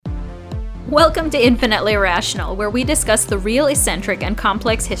Welcome to Infinitely Irrational, where we discuss the real, eccentric, and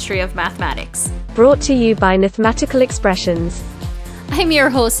complex history of mathematics. Brought to you by Mathematical Expressions. I'm your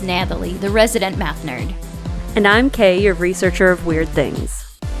host, Natalie, the resident math nerd. And I'm Kay, your researcher of weird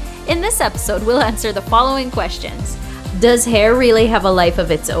things. In this episode, we'll answer the following questions. Does hair really have a life of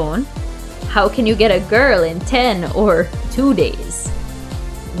its own? How can you get a girl in 10 or 2 days?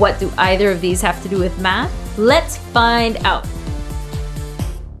 What do either of these have to do with math? Let's find out.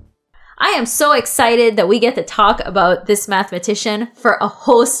 I am so excited that we get to talk about this mathematician for a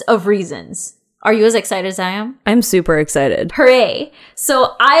host of reasons. Are you as excited as I am? I'm super excited. Hooray!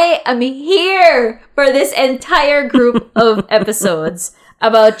 So I am here for this entire group of episodes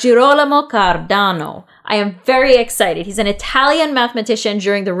about Girolamo Cardano. I am very excited. He's an Italian mathematician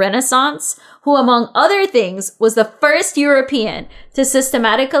during the Renaissance who, among other things, was the first European to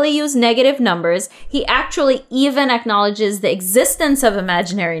systematically use negative numbers. He actually even acknowledges the existence of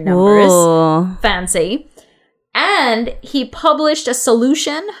imaginary numbers. Ooh. Fancy. And he published a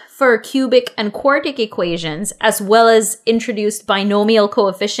solution for cubic and quartic equations, as well as introduced binomial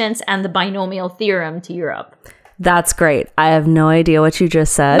coefficients and the binomial theorem to Europe. That's great. I have no idea what you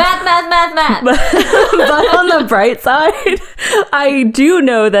just said. Math. But on the bright side, I do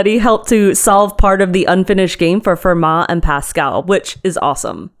know that he helped to solve part of the unfinished game for Fermat and Pascal, which is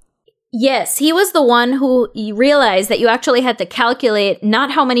awesome. Yes, he was the one who realized that you actually had to calculate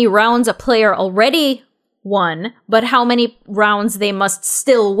not how many rounds a player already won, but how many rounds they must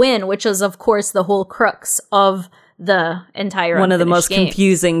still win, which is, of course, the whole crux of the entire One of the most game.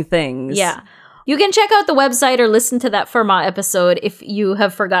 confusing things. Yeah. You can check out the website or listen to that Fermat episode if you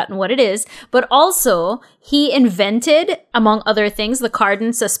have forgotten what it is. But also, he invented, among other things, the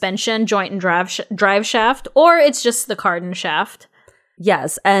Cardan suspension joint and drive shaft, or it's just the Cardan shaft.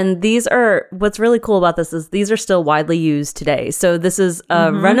 Yes, and these are, what's really cool about this is these are still widely used today. So this is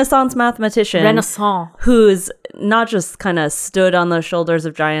a Renaissance mathematician who's not just kind of stood on the shoulders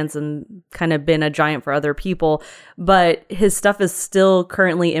of giants and kind of been a giant for other people, but his stuff is still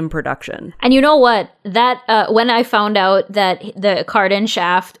currently in production. And you know what? That when I found out that the Cardan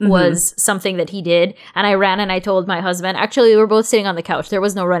shaft was something that he did, and I ran and I told my husband, actually we were both sitting on the couch, there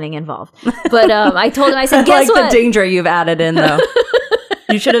was no running involved. But I told him, I said, guess like what? The danger you've added in though.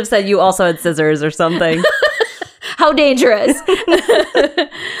 You should have said you also had scissors or something. How dangerous.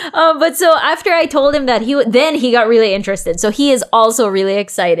 But so after I told him that, he got really interested. So he is also really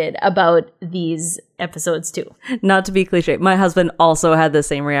excited about these episodes too. Not to be cliche, my husband also had the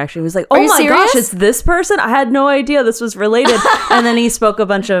same reaction. He was like, oh my gosh, it's this person? I had no idea this was related. And then he spoke a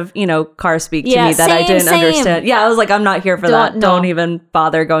bunch of, car speak to me that I didn't understand. Yeah, I was like, I'm not here for that. Don't even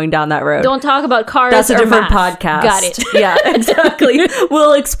bother going down that road. Don't talk about cars. That's a different math. podcast. Got it. Yeah, exactly.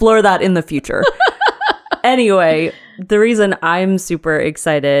 We'll explore that in the future. Anyway, the reason I'm super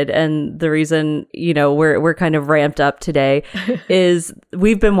excited and the reason, we're kind of ramped up today is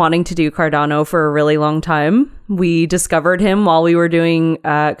we've been wanting to do Cardano for a really long time. We discovered him while we were doing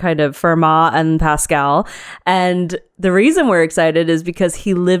kind of Fermat and Pascal. And the reason we're excited is because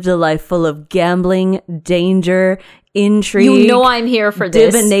he lived a life full of gambling, danger, intrigue. You know I'm here for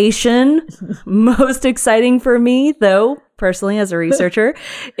this. Divination. Most exciting for me, though, personally as a researcher,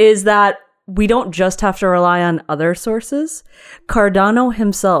 is that we don't just have to rely on other sources. Cardano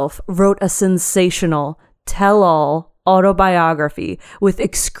himself wrote a sensational tell-all autobiography with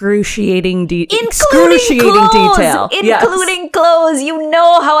excruciating detail. Including clothes. You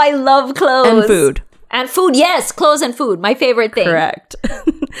know how I love clothes. And food. And food, yes. Clothes and food. My favorite thing. Correct.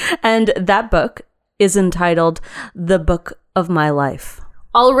 And that book is entitled The Book of My Life.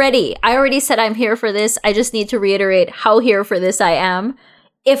 I already said I'm here for this. I just need to reiterate how here for this I am.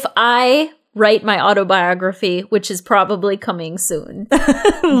 If I write my autobiography, which is probably coming soon.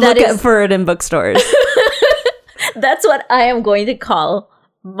 Look for it in bookstores. That's what I am going to call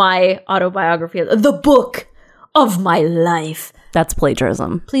my autobiography. The book of my life. That's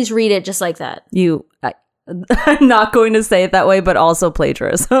plagiarism. Please read it just like that. I'm not going to say it that way, but also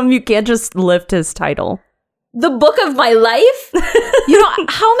plagiarism. You can't just lift his title. The book of my life?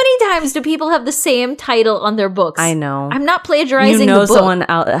 How many times do people have the same title on their books? I know. I'm not plagiarizing the book. Someone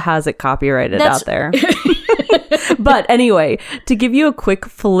has it copyrighted out there. But anyway, to give you a quick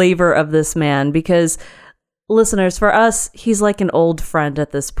flavor of this man, because listeners, for us, he's like an old friend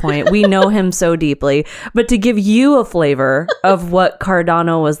at this point. We know him so deeply. But to give you a flavor of what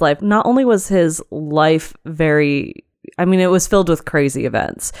Cardano was like, not only was his life it was filled with crazy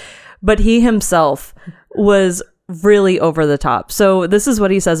events, but he himself was really over the top. So this is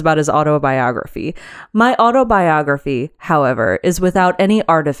what he says about his autobiography. My autobiography, however, is without any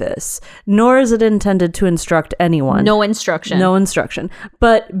artifice, nor is it intended to instruct anyone. No instruction. No instruction.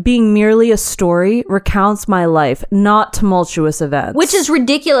 But being merely a story recounts my life, not tumultuous events. Which is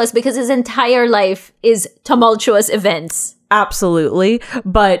ridiculous because his entire life is tumultuous events. Absolutely.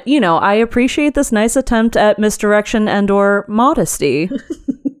 But, you know, I appreciate this nice attempt at misdirection and or modesty.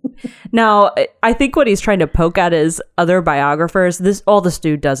 Now, I think what he's trying to poke at is other biographers. All this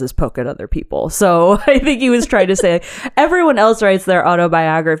dude does is poke at other people. So I think he was trying to say everyone else writes their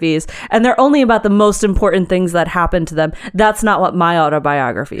autobiographies and they're only about the most important things that happened to them. That's not what my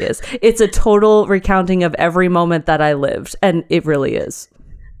autobiography is. It's a total recounting of every moment that I lived. And it really is.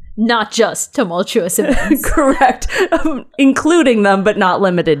 Not just tumultuous events. Correct. Including them, but not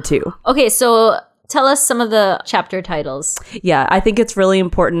limited to. Okay, so tell us some of the chapter titles. Yeah, I think it's really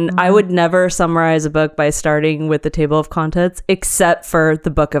important. I would never summarize a book by starting with the table of contents, except for the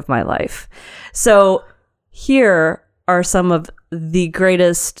book of my life. So here are some of the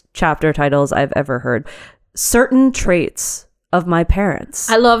greatest chapter titles I've ever heard. Certain traits of my parents.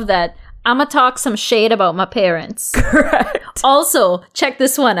 I love that. I'm gonna talk some shade about my parents. Correct. Also, check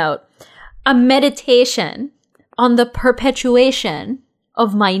this one out. A meditation on the perpetuation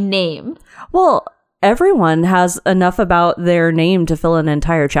of my name. Well, everyone has enough about their name to fill an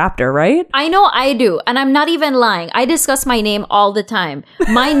entire chapter, right? I know I do, and I'm not even lying. I discuss my name all the time.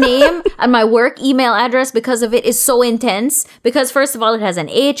 My name and my work email address, because of it, is so intense. Because first of all, it has an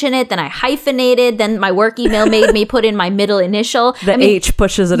H in it, then I hyphenated, then my work email made me put in my middle initial. H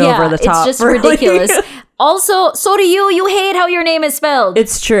pushes it over the top. It's just ridiculous. Also, so do you. You hate how your name is spelled.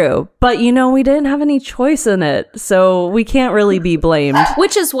 It's true. But, you know, we didn't have any choice in it, so we can't really be blamed.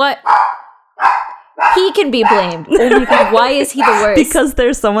 Which is what... He can be blamed. Oh my God, why is he the worst? Because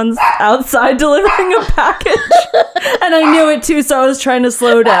there's someone outside delivering a package. And I knew it too, so I was trying to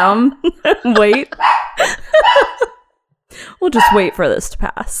slow down. Wait. We'll just wait for this to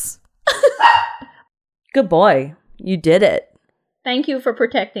pass. Good boy. You did it. Thank you for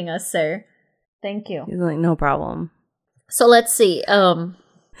protecting us, sir. Thank you. He's like, no problem. So let's see. The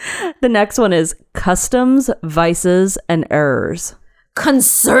next one is customs, vices, and errors.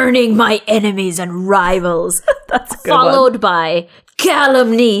 Concerning my enemies and rivals. That's a good followed one. by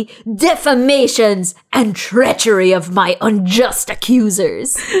calumny, defamations, and treachery of my unjust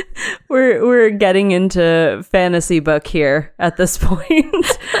accusers. We're getting into fantasy book here at this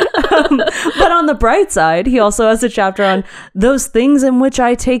point. But on the bright side, he also has a chapter on those things in which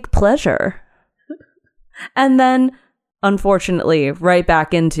I take pleasure. And then, unfortunately, right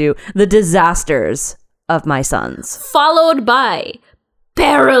back into the disasters of my sons. Followed by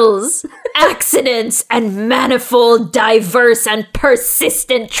perils, accidents, and manifold, diverse, and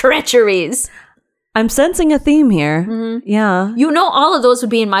persistent treacheries. I'm sensing a theme here. Mm-hmm. Yeah. You know, all of those would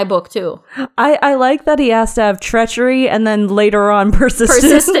be in my book, too. I like that he has to have treachery and then later on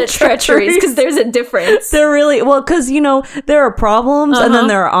persistent treacheries, because there's a difference. They're really, well, because, you know, there are problems and then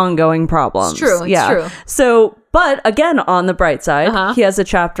there are ongoing problems. It's true. Yeah. It's true. So, but again, on the bright side, he has a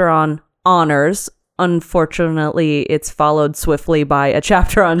chapter on honors. Unfortunately, it's followed swiftly by a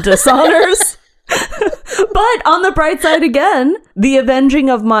chapter on dishonors. But on the bright side again, the avenging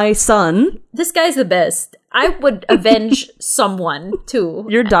of my son. This guy's the best. I would avenge someone, too.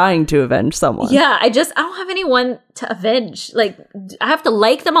 You're dying to avenge someone. Yeah, I don't have anyone to avenge. Like, I have to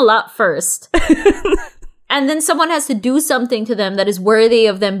like them a lot first. And then someone has to do something to them that is worthy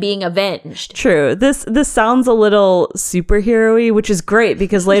of them being avenged. True. This sounds a little superhero-y, which is great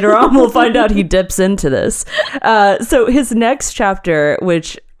because later on we'll find out he dips into this. So his next chapter,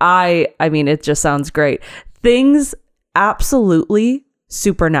 which I mean, it just sounds great. Things absolutely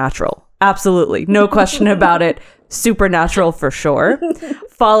supernatural. Absolutely. No question about it. Supernatural for sure.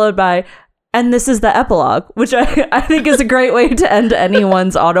 Followed by... And this is the epilogue, which I think is a great way to end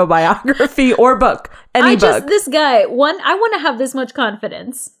anyone's autobiography or book. Any book. This guy, I want to have this much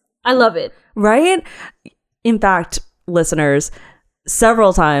confidence. I love it. Right? In fact, listeners,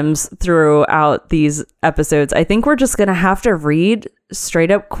 several times throughout these episodes, I think we're just going to have to read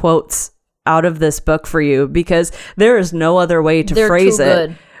straight up quotes out of this book for you because there is no other way to phrase it.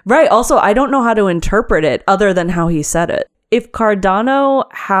 Good. Right. Also, I don't know how to interpret it other than how he said it. If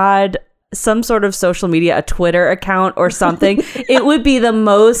Cardano had some sort of social media, a Twitter account or something, it would be the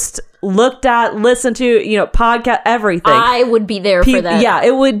most looked at, listened to, you know, podcast, everything. I would be there for that. Yeah,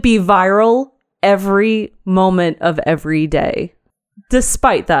 it would be viral every moment of every day.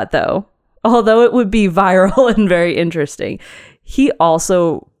 Despite that, though, although it would be viral and very interesting, he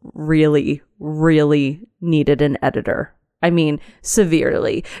also really, really needed an editor. I mean,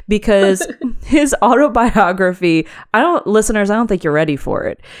 severely, because his autobiography, listeners, I don't think you're ready for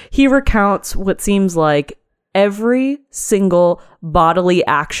it. He recounts what seems like every single bodily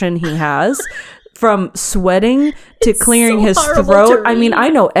action he has, from sweating to clearing so his horrible throat. to I mean, read. I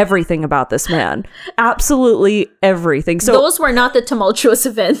know everything about this man. Absolutely everything. So Those were not the tumultuous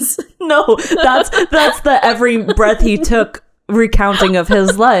events. no, that's the every breath he took recounting of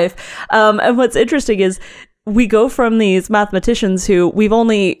his life. And what's interesting is we go from these mathematicians who we've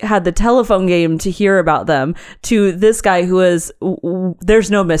only had the telephone game to hear about them to this guy who is, there's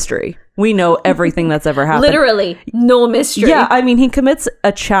no mystery. We know everything that's ever happened. Literally, no mystery. Yeah, I mean, he commits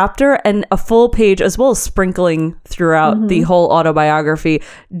a chapter and a full page, as well as sprinkling throughout the whole autobiography,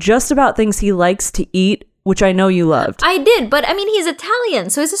 just about things he likes to eat, which I know you loved. I did, but I mean, he's Italian,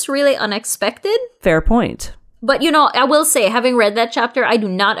 so is this really unexpected? Fair point. But, you know, I will say, having read that chapter, I do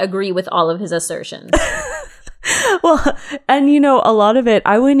not agree with all of his assertions. Well, and you know, a lot of it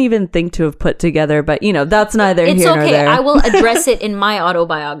I wouldn't even think to have put together, but you know, that's neither It's here nor okay. there. I will address it in my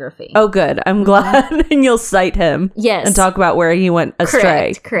autobiography. Oh, good. I'm glad. And you'll cite him. Yes. And talk about where he went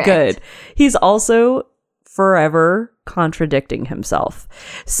astray. Correct. Good. He's also forever contradicting himself.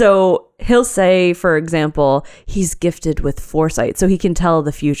 So he'll say, for example, he's gifted with foresight, so he can tell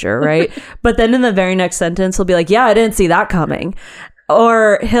the future, right? But then in the very next sentence, he'll be like, yeah, I didn't see that coming.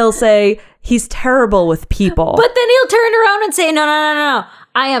 Or he'll say he's terrible with people. But then he'll turn around and say, no.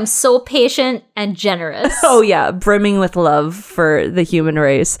 I am so patient and generous. Oh, yeah, brimming with love for the human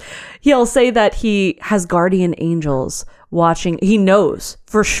race. He'll say that he has guardian angels watching. He knows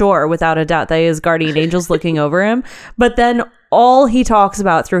for sure, without a doubt, that he has guardian angels looking over him. But then all he talks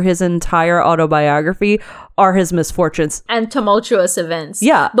about through his entire autobiography are his misfortunes. And tumultuous events.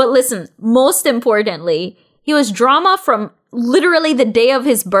 Yeah. But listen, most importantly, he was drama from literally the day of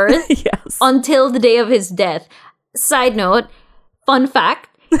his birth Yes. until the day of his death. Side note, fun fact,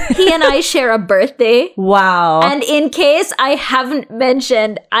 he and I share a birthday. Wow. And in case I haven't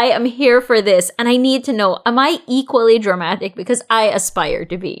mentioned, I am here for this. And I need to know, am I equally dramatic? Because I aspire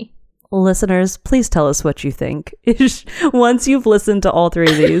to be. Listeners, please tell us what you think. Once you've listened to all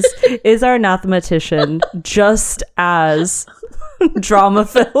three of these, is our mathematician just as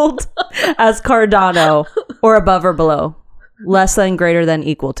drama-filled as Cardano, or above or below? Less than, greater than,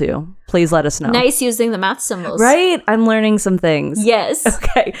 equal to? Please let us know. Nice using the math symbols. Right? I'm learning some things. Yes.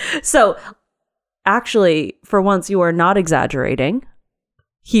 Okay. So, actually, for once, you are not exaggerating.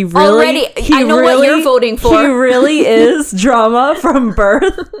 He really... I know what you're voting for. He really is drama from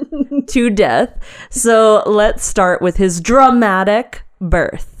birth to death. So, let's start with his dramatic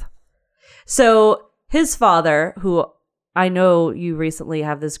birth. So, his father, who I know you recently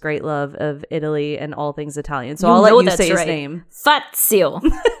have this great love of Italy and all things Italian, so I'll let you say his name. Fazio.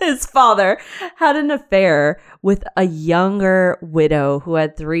 His father had an affair with a younger widow who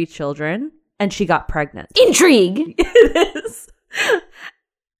had 3 children, and she got pregnant. Intrigue. It is.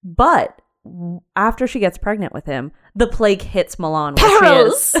 But after she gets pregnant with him, the plague hits Milan.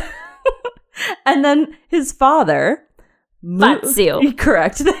 Perils. And then his father... Fazio.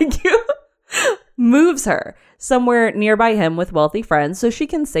 Correct, thank you. Moves her somewhere nearby him with wealthy friends so she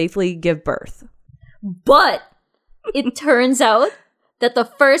can safely give birth. But it turns out that the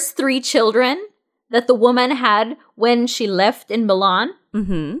first 3 children that the woman had when she left in Milan,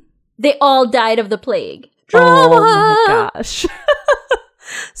 they all died of the plague. Drama! Oh my gosh.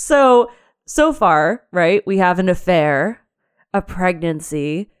 So far, right, we have an affair, a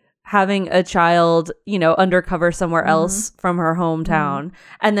pregnancy, having a child, you know, undercover somewhere else from her hometown,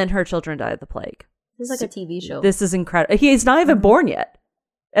 and then her children die of the plague. This is like a TV show. This is incredible. He's not even born yet.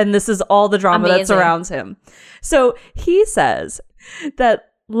 And this is all the drama that surrounds him. So he says that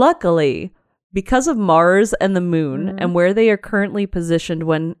luckily, because of Mars and the moon and where they are currently positioned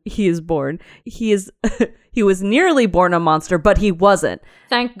when he is born, he was nearly born a monster, but he wasn't.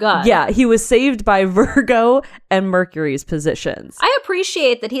 Thank God. Yeah, he was saved by Virgo and Mercury's positions. I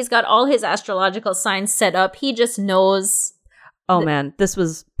appreciate that he's got all his astrological signs set up. He just knows. Oh man, this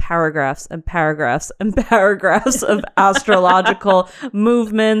was paragraphs and paragraphs and paragraphs of astrological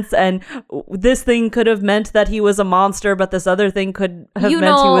movements, and this thing could have meant that he was a monster, but this other thing could have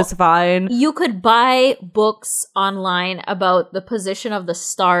meant he was fine. You could buy books online about the position of the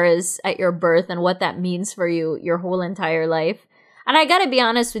stars at your birth and what that means for you your whole entire life. And I gotta be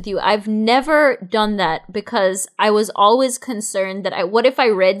honest with you, I've never done that because I was always concerned that what if I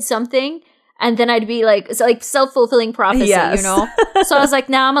read something and then I'd be like, it's like self-fulfilling prophecy, Yes. you know? So I was like,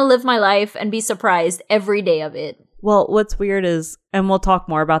 nah, I'm gonna live my life and be surprised every day of it. Well, what's weird is, and we'll talk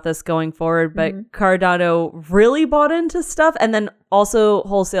more about this going forward, but Cardano really bought into stuff and then also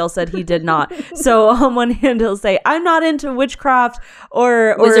wholesale said he did not. So on one hand, he'll say, I'm not into witchcraft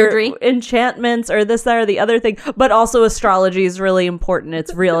or Wizardry. enchantments or this, that, or the other thing, but also astrology is really important.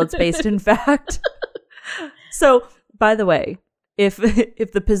 It's real. It's based in fact. So, by the way, if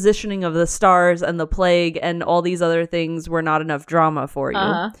the positioning of the stars and the plague and all these other things were not enough drama for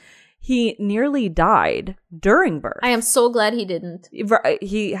you, he nearly died during birth. I am so glad he didn't.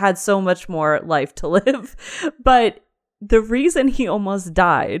 He had so much more life to live. But the reason he almost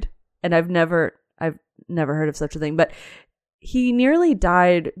died, and I've never heard of such a thing, but he nearly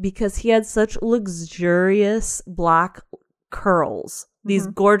died because he had such luxurious black curls. These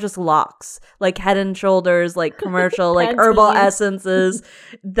gorgeous locks, like Head and Shoulders, like commercial, like herbal essences,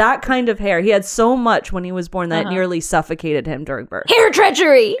 that kind of hair. He had so much when he was born that it nearly suffocated him during birth. Hair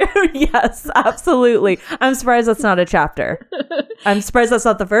treachery! Yes, absolutely. I'm surprised that's not a chapter. I'm surprised that's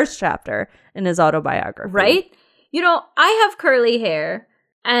not the first chapter in his autobiography. Right? You know, I have curly hair,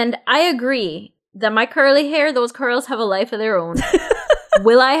 and I agree that my curly hair, those curls have a life of their own.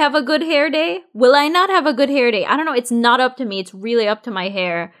 Will I have a good hair day? Will I not have a good hair day? I don't know. It's not up to me. It's really up to my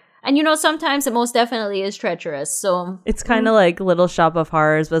hair. And you know, sometimes it most definitely is treacherous. So it's kind of like Little Shop of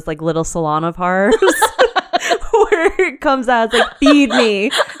Horrors, but it's like Little Salon of Horrors. Where it comes out, it's like, feed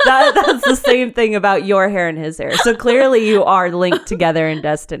me. That's the same thing about your hair and his hair. So clearly you are linked together in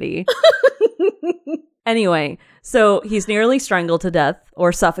destiny. Anyway, so he's nearly strangled to death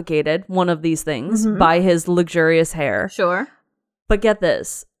or suffocated, one of these things, by his luxurious hair. Sure. But get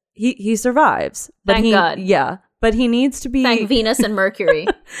this, he survives. But Thank God. Yeah, but he needs to be... Thank Venus and Mercury.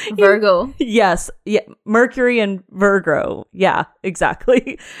 Virgo. Yes, yeah, Mercury and Virgo. Yeah,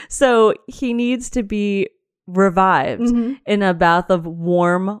 exactly. So he needs to be revived in a bath of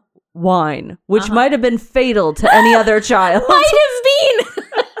warm wine, which might have been fatal to any other child. Might have been!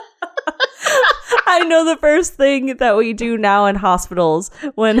 I know the first thing that we do now in hospitals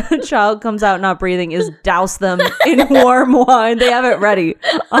when a child comes out not breathing is douse them in warm wine. They have it ready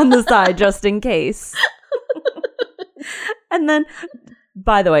on the side just in case. And then,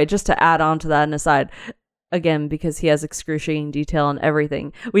 by the way, just to add on to that and aside, again, because he has excruciating detail on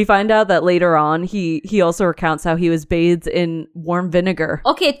everything, we find out that later on he also recounts how he was bathed in warm vinegar.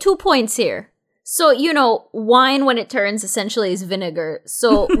 Okay, 2 points here. So, you know, wine when it turns essentially is vinegar.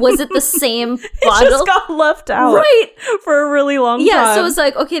 So, was it the same bottle? It just got left out. Right. For a really long time. Yeah, so it's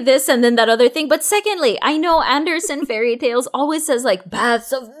like, okay, this and then that other thing. But secondly, I know Anderson Fairy Tales always says like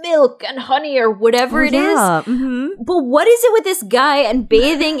baths of milk and honey or whatever it is. But what is it with this guy and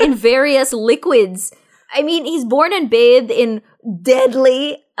bathing in various liquids? I mean, he's born and bathed in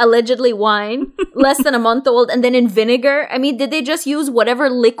deadly, allegedly wine, less than a month old, and then in vinegar. I mean, did they just use whatever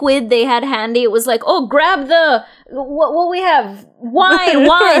liquid they had handy? It was like, oh, grab the, what we have?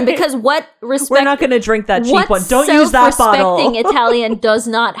 Wine, because what respect... We're not going to drink that cheap one. Don't use that bottle. Self-respecting Italian does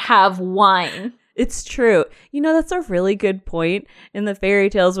not have wine. It's true. You know, that's a really good point. In the fairy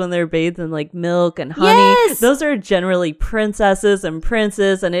tales, when they're bathed in like milk and honey, those are generally princesses and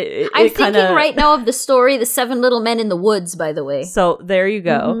princes. And I'm thinking right now of the story, The Seven Little Men in the Woods, by the way. So there you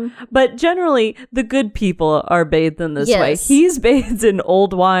go. But generally, the good people are bathed in this way. He's bathed in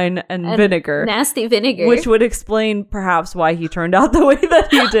old wine and vinegar. Nasty vinegar. Which would explain perhaps why he turned out the way that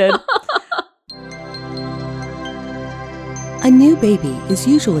he did. A new baby is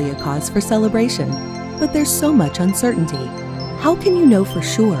usually a cause for celebration, but there's so much uncertainty. How can you know for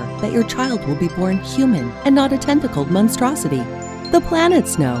sure that your child will be born human and not a tentacled monstrosity? The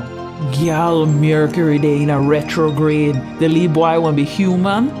planets know. Gal, Mercury day in a retrograde. The little boy won't be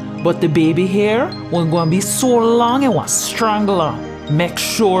human, but the baby hair won't go and be so long it won't strangle her. Make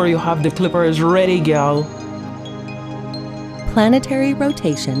sure you have the clippers ready, gal. Planetary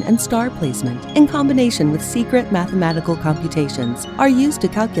rotation and star placement, in combination with secret mathematical computations, are used to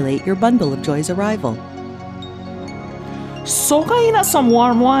calculate your bundle of joy's arrival. Soak in some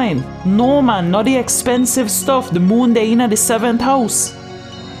warm wine. No man, not the expensive stuff. The moon day in the 7th house.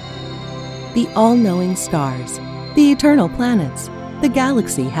 The all-knowing stars, the eternal planets. The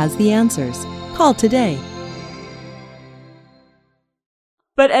galaxy has the answers. Call today.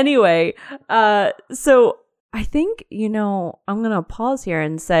 But anyway, so I think, you know, I'm going to pause here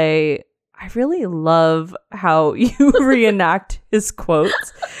and say, I really love how you reenact his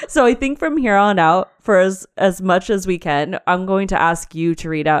quotes. So I think from here on out, for as much as we can, I'm going to ask you to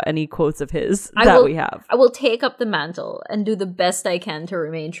read out any quotes of his we have. I will take up the mantle and do the best I can to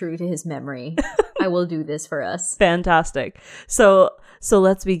remain true to his memory. I will do this for us. Fantastic. So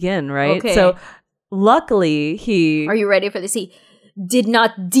let's begin, right? Okay. So luckily Are you ready for this? did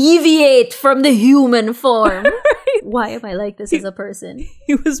not deviate from the human form. Why am I like this as a person?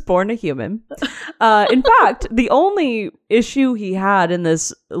 He was born a human. In fact, the only issue he had in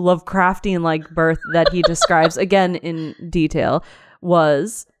this Lovecraftian-like birth that he describes, again in detail,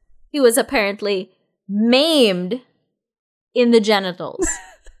 was... He was apparently maimed in the genitals.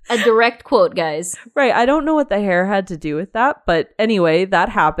 A direct quote, guys. Right, I don't know what the hair had to do with that, but anyway, that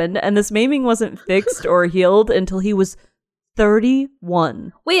happened, and this maiming wasn't fixed or healed until he was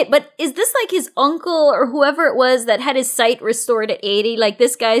 31. Wait, but is this like his uncle or whoever it was that had his sight restored at 80? Like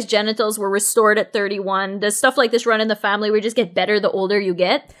this guy's genitals were restored at 31. Does stuff like this run in the family where you just get better the older you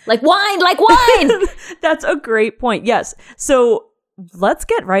get? Like wine! That's a great point. Yes. So let's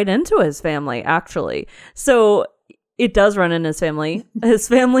get right into his family, actually. So it does run in his family. His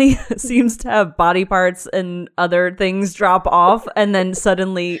family seems to have body parts and other things drop off and then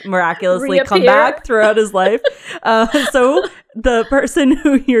suddenly miraculously come back throughout his life. So the person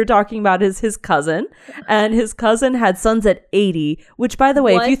who you're talking about is his cousin, and his cousin had sons at 80, which, by the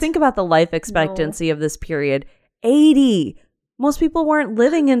way, if you think about the life expectancy of this period, 80. Most people weren't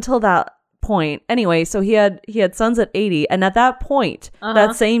living until that point. Anyway, so he had sons at 80, and at that point,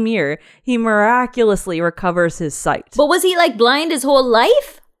 that same year, he miraculously recovers his sight. But was he like blind his whole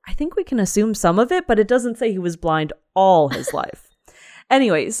life? I think we can assume some of it, but it doesn't say he was blind all his life.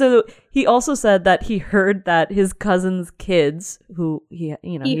 Anyway, so he also said that he heard that his cousin's kids, who he had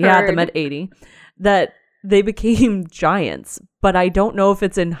them at 80, that they became giants, but I don't know if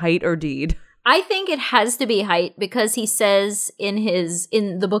it's in height or deed. I think it has to be height because he says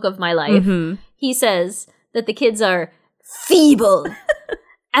in the book of my life, he says that the kids are feeble,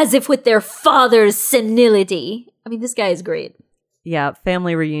 as if with their father's senility. I mean, this guy is great. Yeah,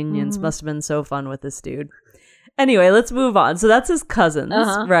 family reunions must have been so fun with this dude. Anyway, let's move on. So that's his cousins,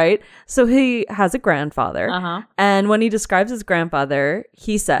 right? So he has a grandfather. And when he describes his grandfather,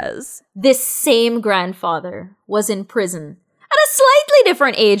 he says, this same grandfather was in prison at a slightly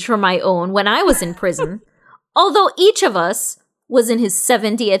different age from my own when I was in prison, although each of us was in his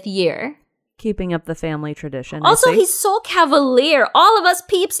 70th year. Keeping up the family tradition. Also, he's so cavalier. All of us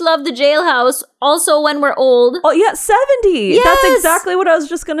peeps love the jailhouse, also when we're old. Oh, yeah, 70. Yes! That's exactly what I was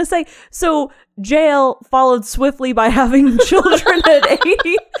just going to say. So jail followed swiftly by having children at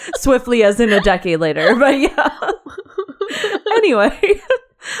 80. Swiftly as in a decade later, but yeah. Anyway.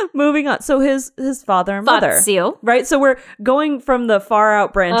 Moving on. So his father and mother. Fazio. Right? So we're going from the far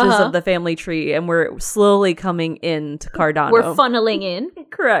out branches of the family tree and we're slowly coming into Cardano. We're funneling in.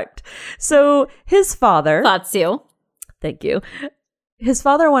 Correct. So his father. Fazio. Thank you. His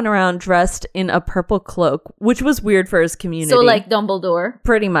father went around dressed in a purple cloak, which was weird for his community. So like Dumbledore.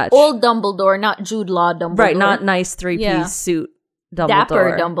 Pretty much. Old Dumbledore, not Jude Law Dumbledore. Right, not nice three-piece suit. Dumbledore.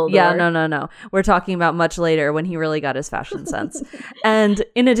 Dapper Dumbledore. Yeah, no. We're talking about much later when he really got his fashion sense. And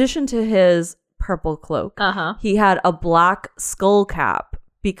in addition to his purple cloak, he had a black skull cap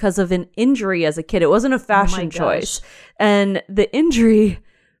because of an injury as a kid. It wasn't a fashion choice. And the injury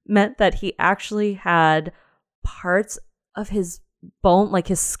meant that he actually had parts of his bone, like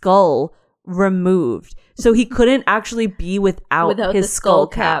his skull, removed. So he couldn't actually be without his skull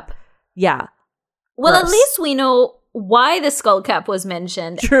cap. Yeah. Well, Gross. At least we know why the skull cap was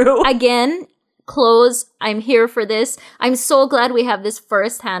mentioned. True. Again, clothes, I'm here for this. I'm so glad we have this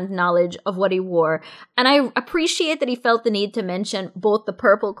first-hand knowledge of what he wore. And I appreciate that he felt the need to mention both the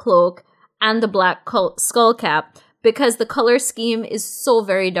purple cloak and the black skull cap because the color scheme is so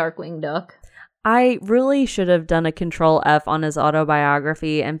very Darkwing Duck. I really should have done a Control F on his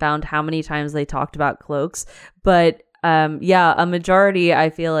autobiography and found how many times they talked about cloaks. But a majority, I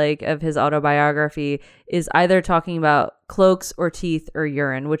feel like, of his autobiography is either talking about cloaks or teeth or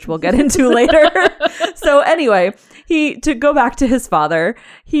urine, which we'll get into later. So anyway, to go back to his father,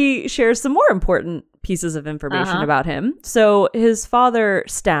 he shares some more important pieces of information about him. So his father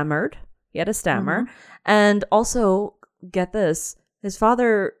stammered. He had a stammer. And also, get this, his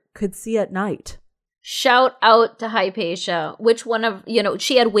father could see at night. Shout out to Hypatia. Which one of,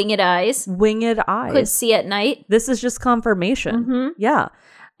 she had winged eyes. Winged eyes. Could see at night. This is just confirmation. Yeah.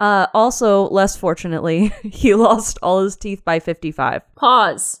 Also, less fortunately, he lost all his teeth by 55.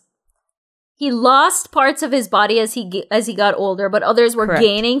 Pause. He lost parts of his body as he got older, but others were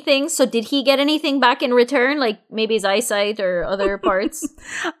gaining things. So did he get anything back in return? Like maybe his eyesight or other parts?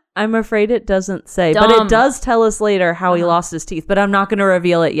 I'm afraid it doesn't say. But it does tell us later how he lost his teeth. But I'm not going to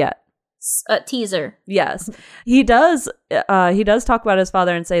reveal it yet. teaser. Yes. He does talk about his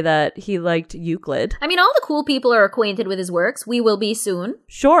father and say that he liked Euclid. I mean, all the cool people are acquainted with his works. We will be soon.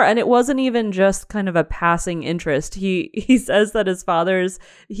 Sure, and it wasn't even just kind of a passing interest. He says that his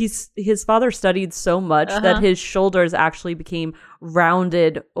father studied so much that his shoulders actually became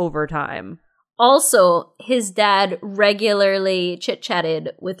rounded over time. Also, his dad regularly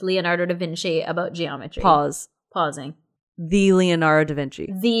chit-chatted with Leonardo da Vinci about geometry. Pausing. The Leonardo da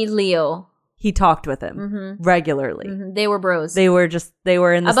Vinci. The Leo. He talked with him regularly. Mm-hmm. They were bros. They were in the same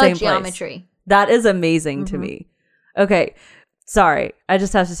place. About geometry. That is amazing to me. Okay. Sorry. I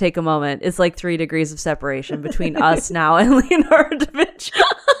just have to take a moment. It's like 3 degrees of separation between us now and Leonardo da Vinci.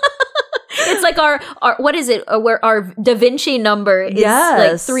 It's like our what is it? Where our Da Vinci number is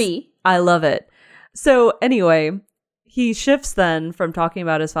like 3. I love it. So anyway, he shifts then from talking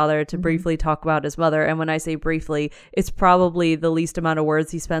about his father to briefly talk about his mother. And when I say briefly, it's probably the least amount of words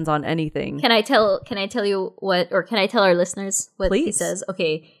he spends on anything. Can I tell you what, or can I tell our listeners what Please. he says?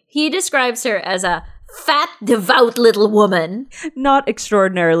 Okay. He describes her as a fat, devout little woman. Not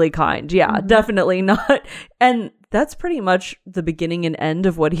extraordinarily kind. Yeah, definitely not. And that's pretty much the beginning and end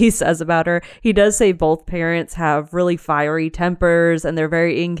of what he says about her. He does say both parents have really fiery tempers and they're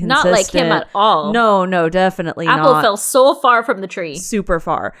very inconsistent. Not like him at all. No, definitely not. Apple fell so far from the tree. Super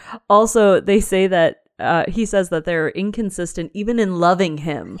far. Also, they say that he says that they're inconsistent even in loving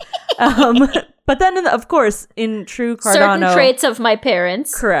him. But then, of course, in true Cardano... Certain traits of my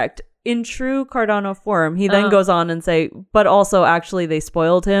parents. Correct. In true Cardano form, he then goes on and say, but also actually they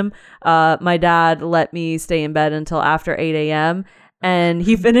spoiled him. My dad let me stay in bed until after 8 a.m. And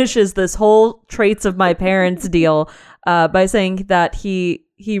he finishes this whole traits of my parents deal by saying that he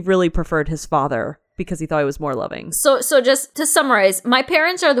really preferred his father because he thought he was more loving. So just to summarize, my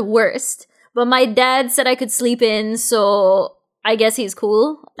parents are the worst, but my dad said I could sleep in, so I guess he's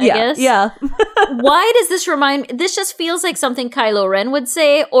cool, I guess. Yeah. Why does this remind me? This just feels like something Kylo Ren would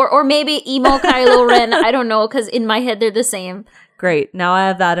say, or maybe emo Kylo Ren. I don't know, because in my head they're the same. Great. Now I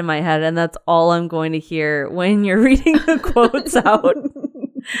have that in my head, and that's all I'm going to hear when you're reading the quotes out.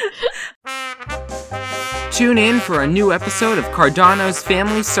 Tune in for a new episode of Cardano's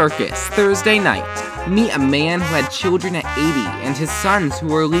Family Circus Thursday night. Meet a man who had children at 80 and his sons who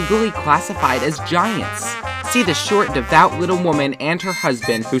were legally classified as giants. See the short, devout little woman and her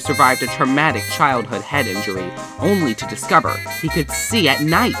husband who survived a traumatic childhood head injury, only to discover he could see at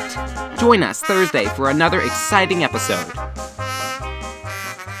night. Join us Thursday for another exciting episode.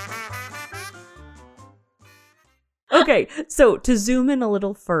 Okay, so to zoom in a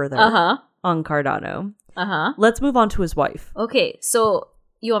little further on Cardano, let's move on to his wife. Okay, so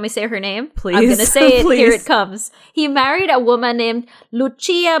you want me to say her name? Please. I'm going to say it. Please. Here it comes. He married a woman named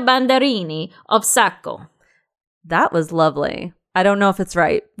Lucia Bandarini of Sacco. That was lovely. I don't know if it's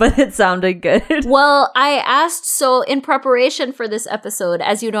right, but it sounded good. Well, I asked, so in preparation for this episode,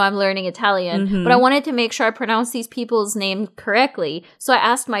 as you know, I'm learning Italian, but I wanted to make sure I pronounced these people's names correctly. So I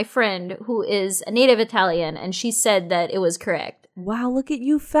asked my friend, who is a native Italian, and she said that it was correct. Wow, look at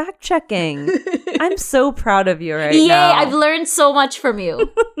you fact-checking. I'm so proud of you right now. Yay, I've I've learned so much from you.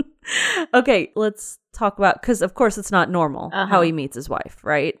 Okay, let's talk about, because of course it's not normal how he meets his wife,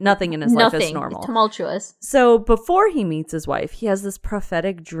 right? Nothing in his life is normal. Tumultuous. So before he meets his wife, he has this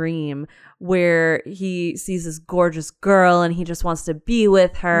prophetic dream where he sees this gorgeous girl and he just wants to be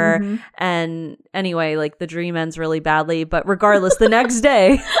with her. And anyway, like the dream ends really badly, but regardless, the next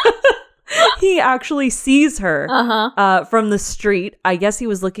day... he actually sees her from the street. I guess he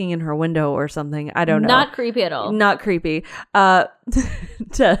was looking in her window or something. I don't know. Not creepy at all. Not creepy. To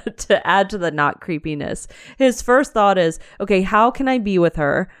add to the not creepiness, his first thought is, okay, how can I be with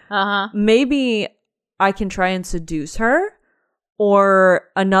her? Maybe I can try and seduce her. Or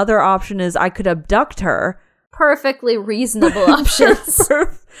another option is I could abduct her. Perfectly reasonable options.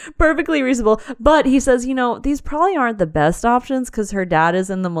 Perfectly reasonable. But he says, you know, these probably aren't the best options because her dad is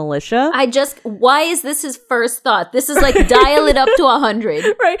in the militia. Why is this his first thought? This is like dial it up to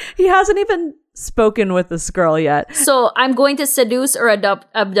 100. Right. He hasn't even spoken with this girl yet. So I'm going to seduce or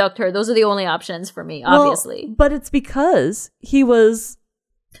abduct her. Those are the only options for me, obviously. Well, but it's because he was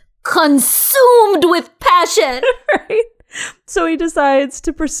consumed with passion. Right. So he decides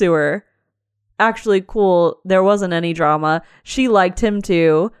to pursue her. Actually, cool. There wasn't any drama. She liked him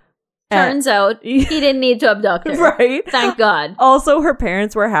too. Turns out he didn't need to abduct her. Right. Thank God. Also, her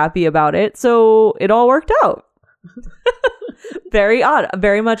parents were happy about it, so it all worked out. Very odd.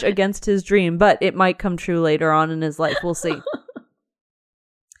 Very much against his dream, but it might come true later on in his life. We'll see.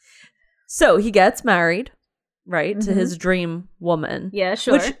 So he gets married, right, to his dream woman. Yeah,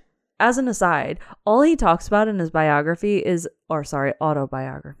 sure. Which as an aside, all he talks about in his autobiography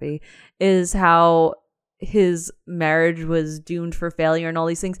is how his marriage was doomed for failure and all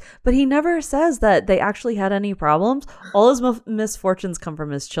these things, but he never says that they actually had any problems. All his misfortunes come from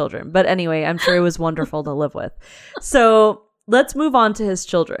his children. But anyway, I'm sure it was wonderful to live with. So let's move on to his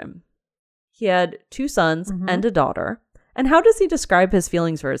children. He had 2 sons and a daughter. And how does he describe his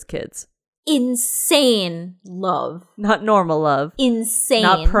feelings for his kids? Insane love. Not normal love. Insane.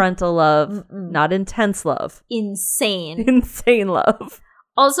 Not parental love. Not intense love. Insane. Insane love.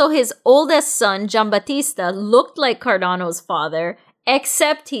 Also, his oldest son, Giambattista, looked like Cardano's father,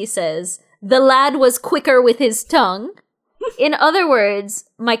 except, he says, the lad was quicker with his tongue. In other words,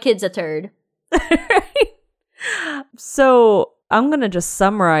 my kid's a turd. So I'm going to just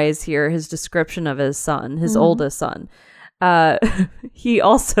summarize here his description of his son, his oldest son. He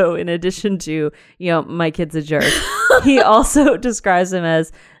also, in addition to, my kid's a jerk, he also describes him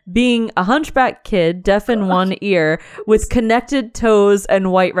as being a hunchback kid, deaf in one ear, with connected toes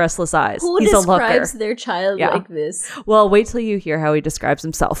and white restless eyes. Who He's describes a looker. their child like this? Well, wait till you hear how he describes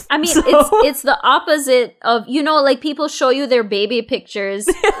himself. I mean, it's the opposite of, like people show you their baby pictures,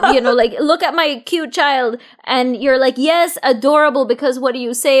 like, look at my cute child. And you're like, yes, adorable, because what do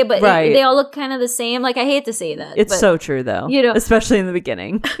you say? But Right. they all look kind of the same. Like, I hate to say that. It's but, so true, though. Especially in the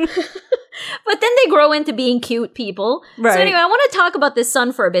beginning. But then they grow into being cute people. Right. So anyway, I want to talk about this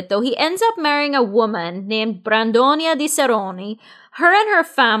son for a bit, though. He ends up marrying a woman named Brandonia di Seroni. Her and her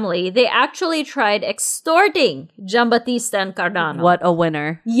family, they actually tried extorting Giambattista and Cardano. What a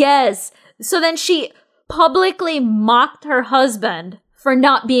winner. Yes. So then she publicly mocked her husband for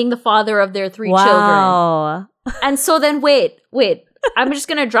not being the father of their 3 children. Wow. And so then, wait. I'm just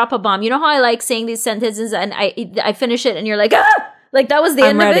going to drop a bomb. You know how I like saying these sentences and I finish it and you're like, ah! Like that was the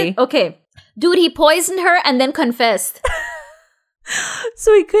end ready. of it? Okay. Dude, he poisoned her and then confessed.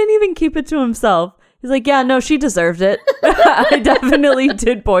 So he couldn't even keep it to himself. He's like, yeah, no, she deserved it. I definitely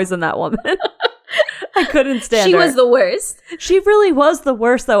did poison that woman. I couldn't stand her. She was the worst. She really was the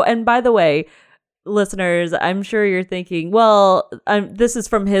worst, though. And by the way, listeners, I'm sure you're thinking, well, this is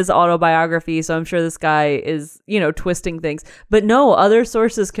from his autobiography, so I'm sure this guy is, twisting things. But no, other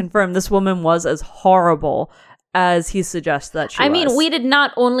sources confirm this woman was as horrible as he suggests that she was. I mean, we did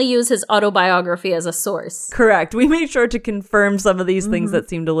not only use his autobiography as a source. Correct. We made sure to confirm some of these things that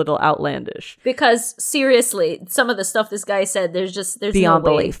seemed a little outlandish. Because seriously, some of the stuff this guy said, there's beyond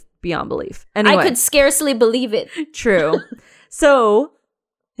no way. belief. Beyond belief. Anyway. I could scarcely believe it. True. So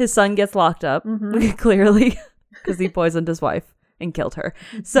his son gets locked up, clearly, because he poisoned his wife and killed her.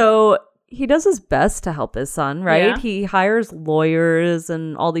 So he does his best to help his son, right? Yeah. He hires lawyers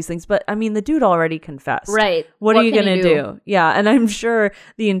and all these things. But, I mean, the dude already confessed. Right. What are you can going you to do? Yeah, and I'm sure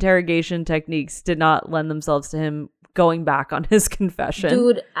the interrogation techniques did not lend themselves to him going back on his confession.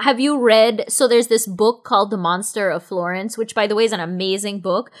 Dude, have you read, so there's this book called The Monster of Florence, which by the way is an amazing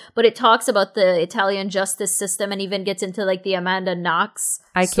book, but it talks about the Italian justice system and even gets into like the Amanda Knox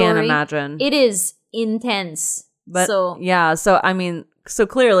I story. can't imagine. It is intense. But so yeah, so I mean, so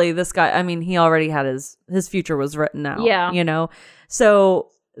clearly this guy, I mean, he already had his future was written out. Yeah. So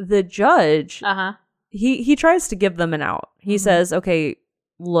the judge, uh-huh. he tries to give them an out. He says, okay,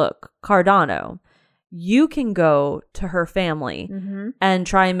 look, Cardano, you can go to her family and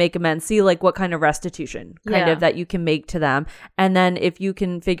try and make amends, see like what kind of restitution kind of that you can make to them. And then if you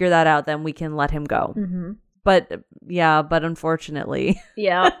can figure that out, then we can let him go. But unfortunately,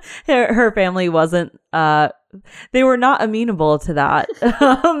 her family wasn't, they were not amenable to that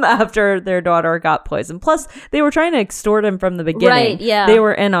after their daughter got poisoned. Plus, they were trying to extort him from the beginning. Right, yeah. They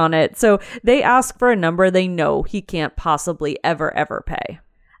were in on it. So they ask for a number they know he can't possibly ever pay.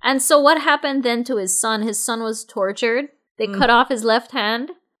 And so what happened then to his son? His son was tortured. They cut off his left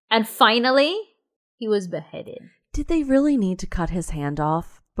hand. And finally, he was beheaded. Did they really need to cut his hand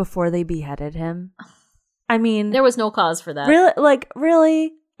off before they beheaded him? I mean, There was no cause for that.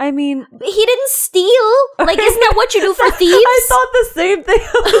 Really? I mean, He didn't steal. Like, isn't that what you do for thieves? I thought the same thing.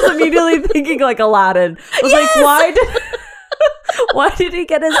 I was immediately thinking like Aladdin. I was like, why did he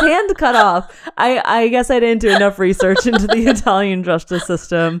get his hand cut off? I guess I didn't do enough research into the Italian justice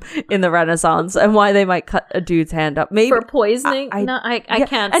system in the Renaissance and why they might cut a dude's hand up. Maybe For poisoning? I yeah,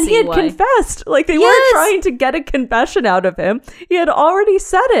 can't and see he had why. confessed. Like they weren't trying to get a confession out of him. He had already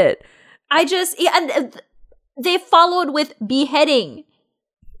said it. And they followed with beheading.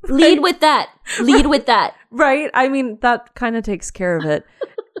 Lead with that. Lead with that. Right? I mean, that kind of takes care of it.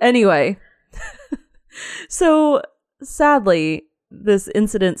 Anyway. So sadly, this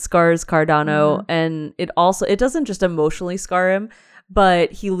incident scars Cardano, and it doesn't just emotionally scar him,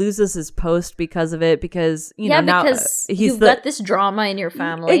 but he loses his post because of it, because now because you've got this drama in your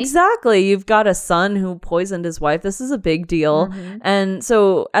family. Exactly. You've got a son who poisoned his wife. This is a big deal. And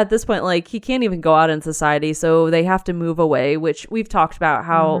so at this point, like, he can't even go out in society, so they have to move away, which we've talked about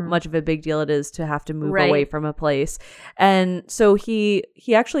how much of a big deal it is to have to move away from a place. And so he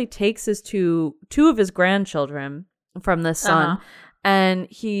actually takes his two of his grandchildren from this son, and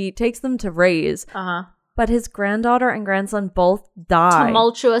he takes them to raise. But his granddaughter and grandson both die.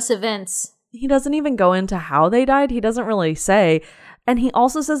 Tumultuous events. He doesn't even go into how they died. He doesn't really say. And he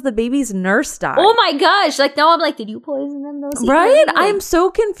also says the baby's nurse died. Oh my gosh. Like, now I'm like, did you poison them though? Right? I'm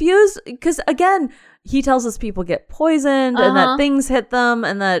so confused because, again, he tells us people get poisoned and that things hit them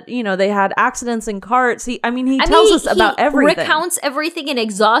and that, they had accidents in carts. He tells us about everything. He recounts everything in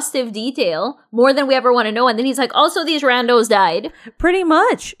exhaustive detail, more than we ever want to know. And then he's like, also these randos died. Pretty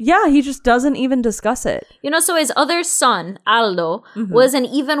much. Yeah, he just doesn't even discuss it. So his other son, Aldo, was an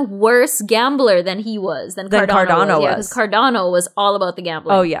even worse gambler than he was, than Cardano was. Yeah, because Cardano was all about the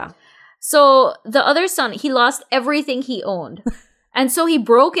gambling. Oh, yeah. So the other son, he lost everything he owned. And so he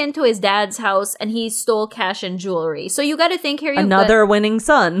broke into his dad's house and he stole cash and jewelry. So you got to think here, another winning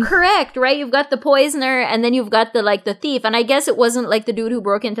son. Correct, right? You've got the poisoner and then you've got the thief. And I guess it wasn't like the dude who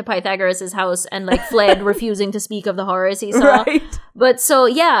broke into Pythagoras' house and fled, refusing to speak of the horrors he saw. Right. But so,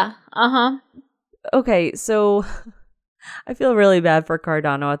 yeah. Okay, so I feel really bad for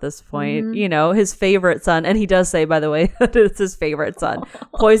Cardano at this point. His favorite son, and he does say, by the way, that it's his favorite son,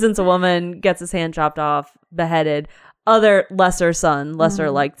 poisons a woman, gets his hand chopped off, beheaded. Other lesser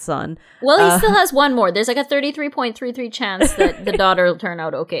liked son. Well, he still has one more. There's like a 33.33 chance that the daughter will turn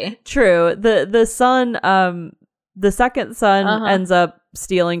out okay. True. The son, the second son ends up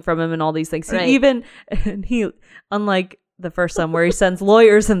stealing from him and all these things. Right. He unlike the first son where he sends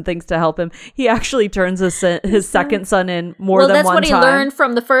lawyers and things to help him, he actually turns his second son in more than one time. Well, that's what he learned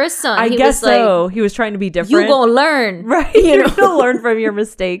from the first son. I guess so. He was trying to be different. You gonna learn. Right. You're gonna learn from your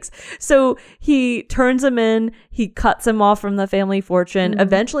mistakes. So he turns him in, he cuts him off from the family fortune.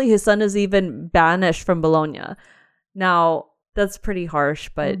 Eventually his son is even banished from Bologna. Now, that's pretty harsh,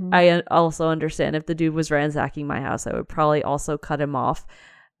 but I also understand if the dude was ransacking my house, I would probably also cut him off.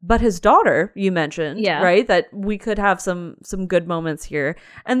 But his daughter, you mentioned, right? That we could have some good moments here.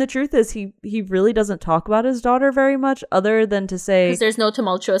 And the truth is he really doesn't talk about his daughter very much, other than to say... Because there's no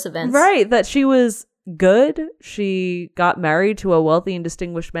tumultuous events. Right, that she was good. She got married to a wealthy and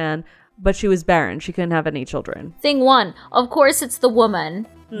distinguished man, but she was barren. She couldn't have any children. Thing one, of course it's the woman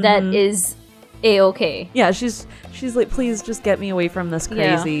that is A-okay. Yeah, she's like, please just get me away from this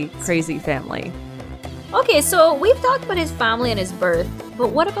crazy family. Okay, so we've talked about his family and his birth, but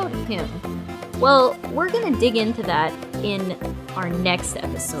what about him? Well, we're going to dig into that in our next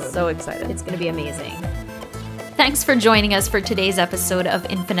episode. So excited. It's going to be amazing. Thanks for joining us for today's episode of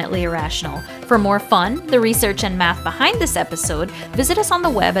Infinitely Irrational. For more fun, the research and math behind this episode, visit us on the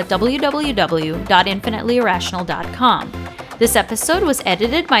web at www.infinitelyirrational.com. This episode was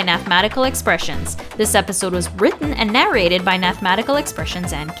edited by Nathmatical Expressions. This episode was written and narrated by Nathmatical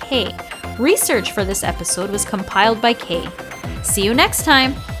Expressions and Kay. Research for this episode was compiled by Kay. See you next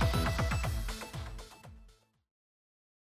time!